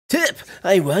flip.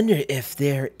 I wonder if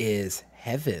there is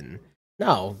heaven.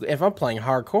 No, if I'm playing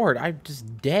hardcore, I'm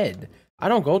just dead. I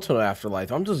don't go to an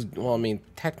afterlife. I'm just, well, I mean,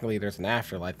 technically there's an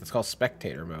afterlife. It's called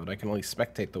spectator mode. I can only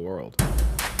spectate the world.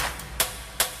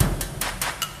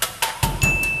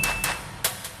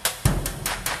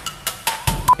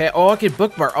 Okay, oh, I can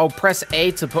bookmark. Oh, press A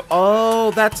to put,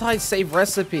 oh, that's how I save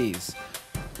recipes.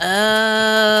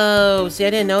 Oh, see,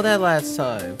 I didn't know that last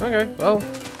time. Okay, well,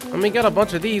 I mean, got a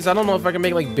bunch of these. I don't know if I can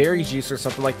make, like, berry juice or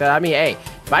something like that. I mean, hey,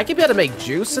 if I could be able to make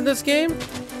juice in this game,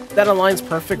 that aligns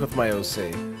perfect with my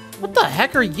OC. What the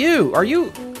heck are you? Are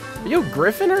you a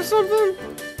griffin or something?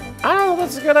 I don't know,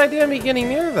 that's a good idea, me getting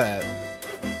near that.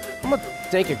 I'm gonna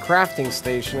take a crafting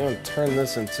station and turn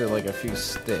this into, like, a few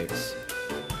sticks.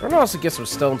 I don't know, also get some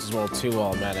stones as well, too,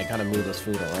 while I'm at it. Kind of move this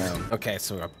food around. Okay,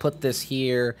 so we're gonna put this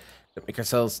here. Make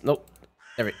ourselves, nope.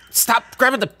 Stop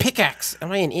grabbing the pickaxe!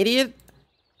 Am I an idiot?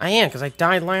 I am, because I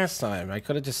died last time. I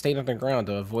could have just stayed underground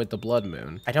to avoid the blood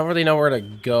moon. I don't really know where to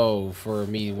go for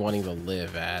me wanting to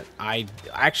live at.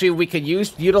 Actually, we could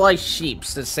utilize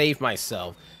sheeps to save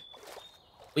myself.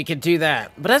 We could do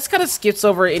that. But that kind of skips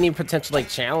over any potential, like,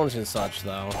 challenge and such,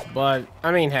 though. But,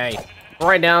 I mean, hey.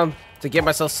 Right now, to get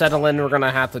myself settled in, we're going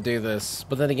to have to do this.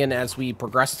 But then again, as we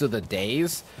progress through the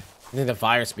days, I think the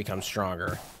virus becomes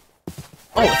stronger.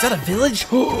 Oh, is that a village?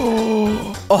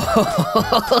 Oh,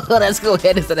 let's go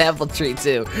ahead. It's an apple tree,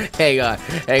 too. Hang on.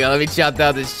 Let me chop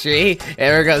down this tree, and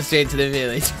we're going straight to the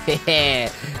village.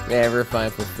 Man, we're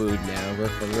fine for food now.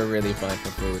 We're really fine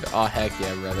for food. Oh, heck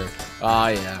yeah, brother. Oh,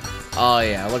 yeah. Oh,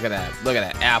 yeah. Look at that. Look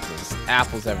at that. Apples.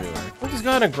 Apples everywhere. I'm just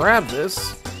going to grab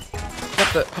this.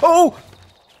 Got the... Oh!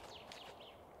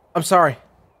 I'm sorry.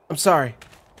 I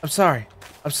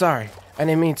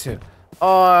didn't mean to.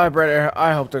 Oh, brother,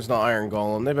 I hope there's no iron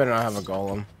golem. They better not have a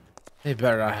golem. They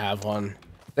better not have one.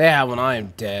 They have one, I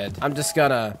am dead. I'm just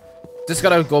gonna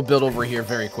go build over here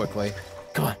very quickly.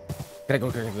 Come on. Gotta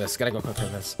go quick with this.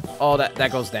 Oh,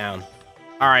 that goes down.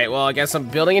 Alright, well, I guess I'm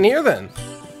building in here then.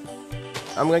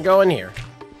 I'm gonna go in here.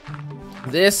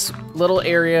 This little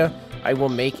area I will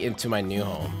make into my new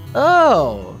home.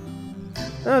 Oh,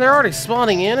 they're already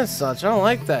spawning in and such. I don't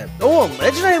like that. Oh, a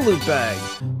legendary loot bag.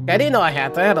 I didn't know I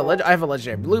had that. I have a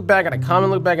legendary loot bag and a common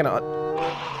loot bag and a...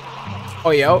 Oh,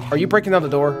 yo, are you breaking down the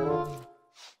door?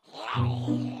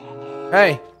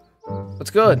 Hey,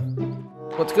 what's good?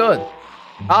 What's good?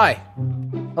 Hi.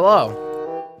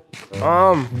 Hello.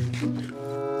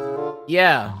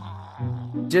 Yeah.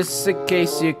 Just in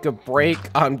case you could break,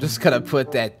 I'm just gonna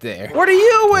put that there. What are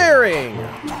you wearing?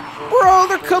 Bro,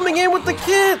 they're coming in with the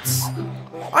kits.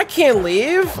 I can't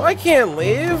leave. What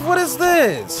is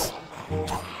this?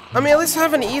 I mean, at least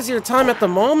have an easier time at the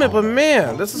moment, but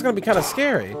man, this is gonna be kind of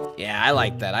scary. Yeah, I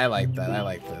like that. I like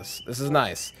this. This is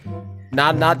nice.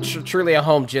 Not truly a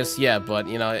home just yet, but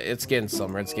you know, it's getting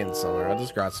somewhere. I'll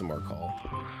just grab some more coal.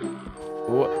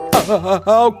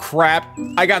 Oh crap!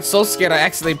 I got so scared I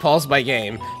accidentally paused my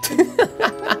game.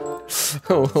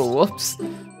 Whoops.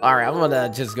 Alright, I'm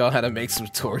gonna just go ahead and make some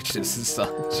torches and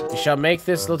such. We shall make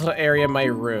this little area my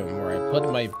room where I put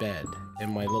my bed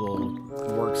and my little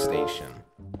workstation.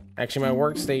 Actually, my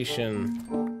workstation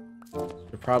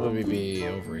should probably be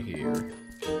over here.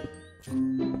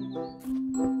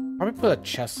 Probably put a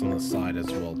chest on the side as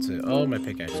well too. Oh, my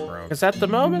pickaxe broke. Because at the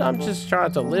moment, I'm just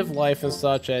trying to live life and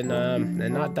such and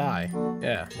not die.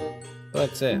 Yeah,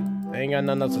 that's it. I ain't got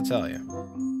nothing else to tell you.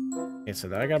 Okay, so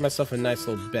now I got myself a nice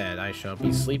little bed. I shall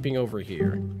be sleeping over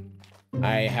here.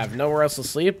 I have nowhere else to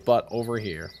sleep but over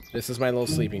here. This is my little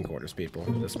sleeping quarters, people.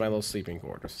 This is my little sleeping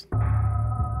quarters.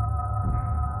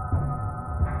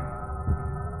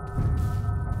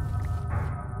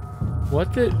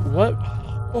 What?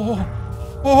 Oh!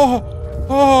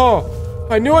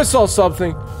 I knew I saw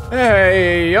something.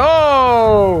 Hey,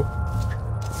 yo!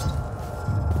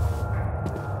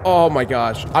 Oh my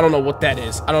gosh. I don't know what that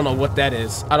is. I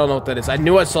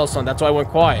knew I saw something. That's why I went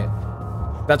quiet.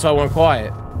 I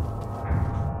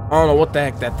don't know what the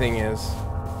heck that thing is.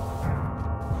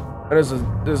 And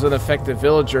there's an affected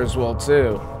villager as well,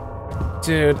 too.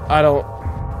 Dude,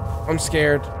 I'm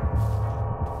scared.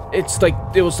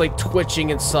 It was like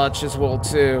twitching and such as well,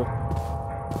 too.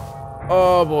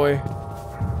 Oh boy.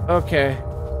 Okay.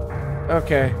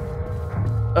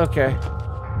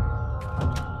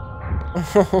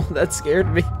 Oh, that scared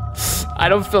me. I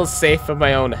don't feel safe in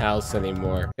my own house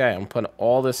anymore. Okay, I'm putting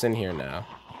all this in here now.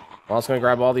 I'm also gonna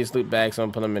grab all these loot bags and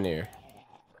I'm put them in here.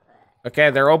 Okay,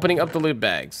 they're opening up the loot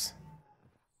bags.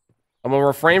 I'm gonna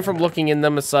refrain from looking in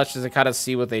them as such as I kind of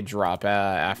see what they drop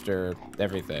after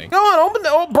everything. Come on, open the,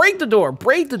 oh, break the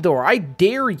door, I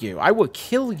dare you. I will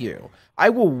kill you. I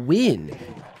will win.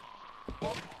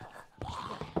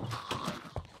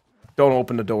 Don't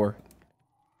open the door.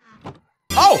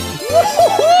 Oh!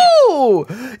 Yo!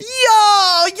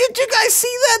 Did you guys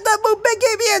see that? That movement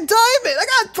gave me a diamond. I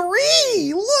got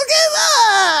 3. Look at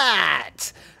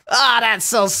that! Ah, that's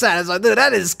so satisfying. Dude,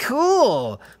 that is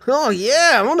cool. Oh,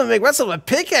 yeah. I'm gonna make myself a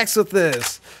pickaxe with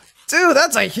this. Dude,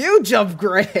 that's a huge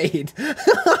upgrade.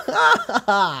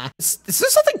 Is there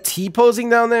something T-posing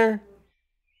down there?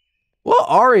 What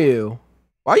are you?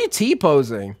 Why are you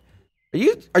T-posing?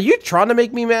 Are you trying to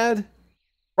make me mad?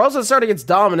 We're also starting against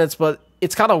dominance, but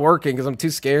it's kind of working because I'm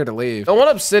too scared to leave. I want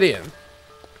obsidian.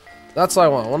 That's what I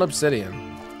want. I want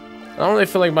obsidian. I don't really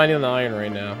feel like mining an iron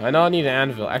right now. I know I need an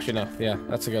anvil. Actually, no. Yeah,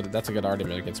 that's a good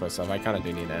argument against myself. I kind of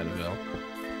do need an anvil.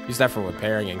 Use that for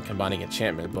repairing and combining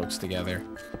enchantment books together.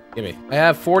 Give me. I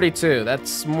have 42.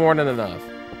 That's more than enough.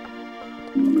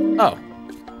 Oh.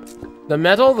 The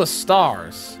metal, the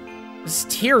stars. This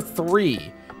is tier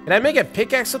 3. Can I make a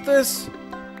pickaxe with this?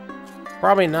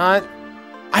 Probably not.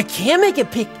 I can make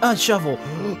a shovel.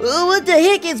 Oh, what the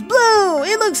heck? It's blue.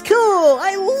 It looks cool.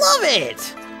 I love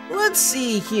it. Let's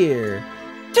see here.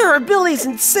 Durability is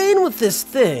insane with this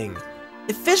thing.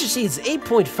 Efficiency is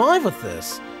 8.5 with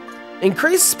this.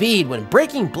 Increased speed when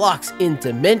breaking blocks in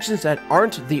dimensions that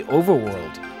aren't the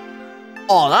overworld.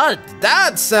 Oh,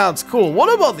 that sounds cool.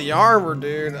 What about the armor,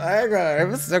 dude?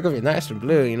 This is gonna be nice and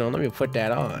blue, you know. Let me put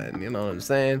that on. You know what I'm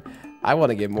saying? I want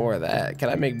to get more of that. Can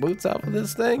I make boots out of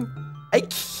this thing? I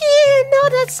can't! No,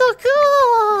 that's so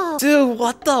cool! Dude,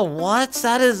 what the what?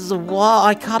 That is wow.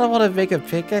 I kinda wanna make a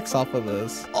pickaxe off of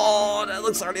this. Oh, that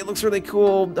looks really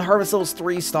cool. The harvest level's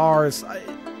 3 stars.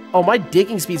 Oh, my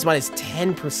digging speed's minus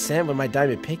 10% with my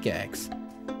diamond pickaxe.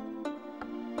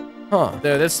 Huh.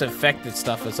 Dude, this infected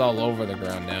stuff is all over the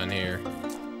ground down here.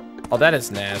 Oh, that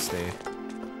is nasty.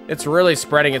 It's really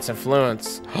spreading its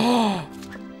influence.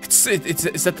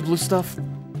 Is that the blue stuff?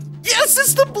 Yes,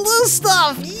 it's the blue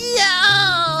stuff! Yeah!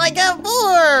 I got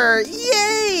more!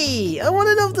 Yay! I want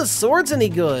to know if the sword's any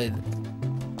good.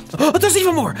 Oh, there's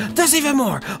even more! There's even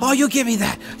more! Oh, you give me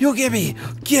that! You give me!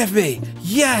 Give me!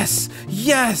 Yes!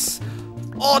 Yes!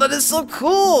 Oh, that is so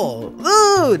cool!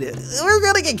 Dude! We're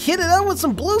gonna get kitted out with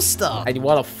some blue stuff! I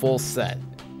want a full set.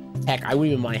 Heck, I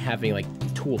wouldn't even mind having, like,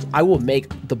 tools. I will make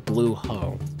the blue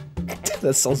hoe.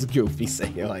 That sounds goofy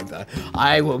saying it like that.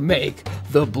 I will make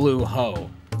the blue hoe.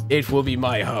 It will be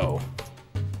my hoe.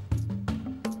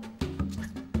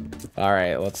 All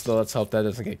right, let's hope that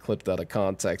doesn't get clipped out of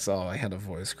context. Oh, I had a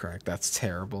voice crack. That's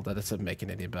terrible. That doesn't make it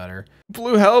any better.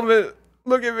 Blue helmet.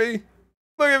 Look at me.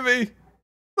 Look at me.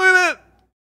 Look at it.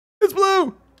 It's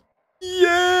blue.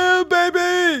 Yeah,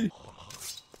 baby.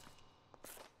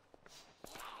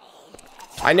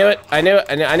 I knew it. I knew it.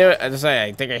 I knew it.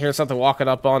 I think I hear something walking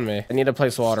up on me. I need to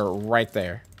place water right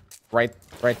there. Right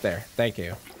there. Thank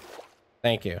you.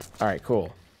 Thank you. All right,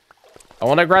 cool. I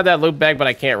want to grab that loot bag, but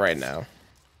I can't right now.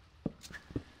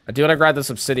 I do want to grab this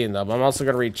obsidian, though, but I'm also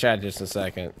going to read chat in just a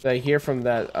second. I hear from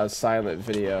that silent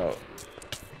video.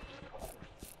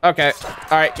 Okay. All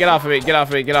right, get off of me. Get off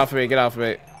of me. Get off of me. Get off of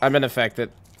me. I'm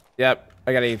infected. Yep.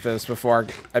 I got to eat this before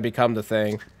I become the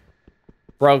thing.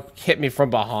 Bro, hit me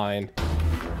from behind.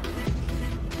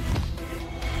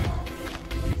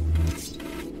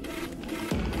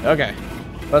 Okay.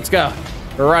 Let's go.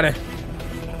 We're running.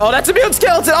 Oh, that's a mutant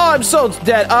skeleton! Oh, I'm so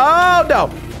dead. Oh,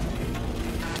 no.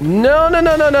 No, no,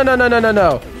 no, no, no, no, no, no, no,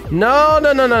 no. No,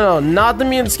 no, no, no, no. Not the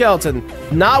mutant skeleton.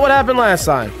 Not what happened last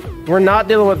time. We're not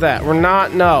dealing with that. We're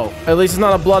not, no. At least it's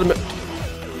not a blood...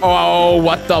 Oh,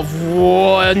 what the...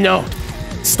 Whoa, no.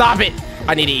 Stop it.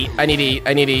 I need to eat. I need to eat.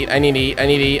 I need to eat. I need to eat. I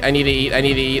need to eat. I need to eat. I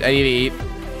need to eat. I need to eat.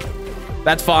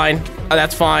 That's fine.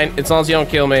 That's fine. As long as you don't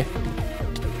kill me.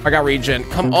 I got regen.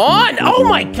 Come on! Oh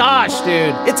my gosh,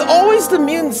 dude! It's always the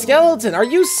mutant skeleton. Are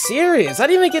you serious? I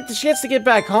didn't even get the chance to get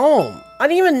back home. I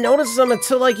didn't even notice him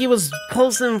until like he was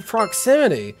close in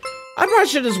proximity. I probably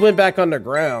should have just went back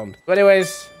underground. But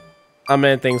anyways, I'm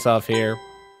ending things off here.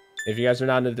 If you guys are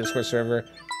not in the Discord server,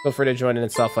 feel free to join in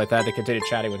and stuff like that to continue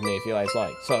chatting with me if you guys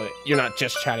like. So you're not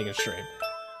just chatting in stream.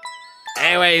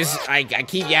 Anyways, I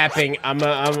keep yapping. I'm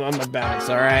a bounce.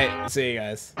 All right. See you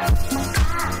guys.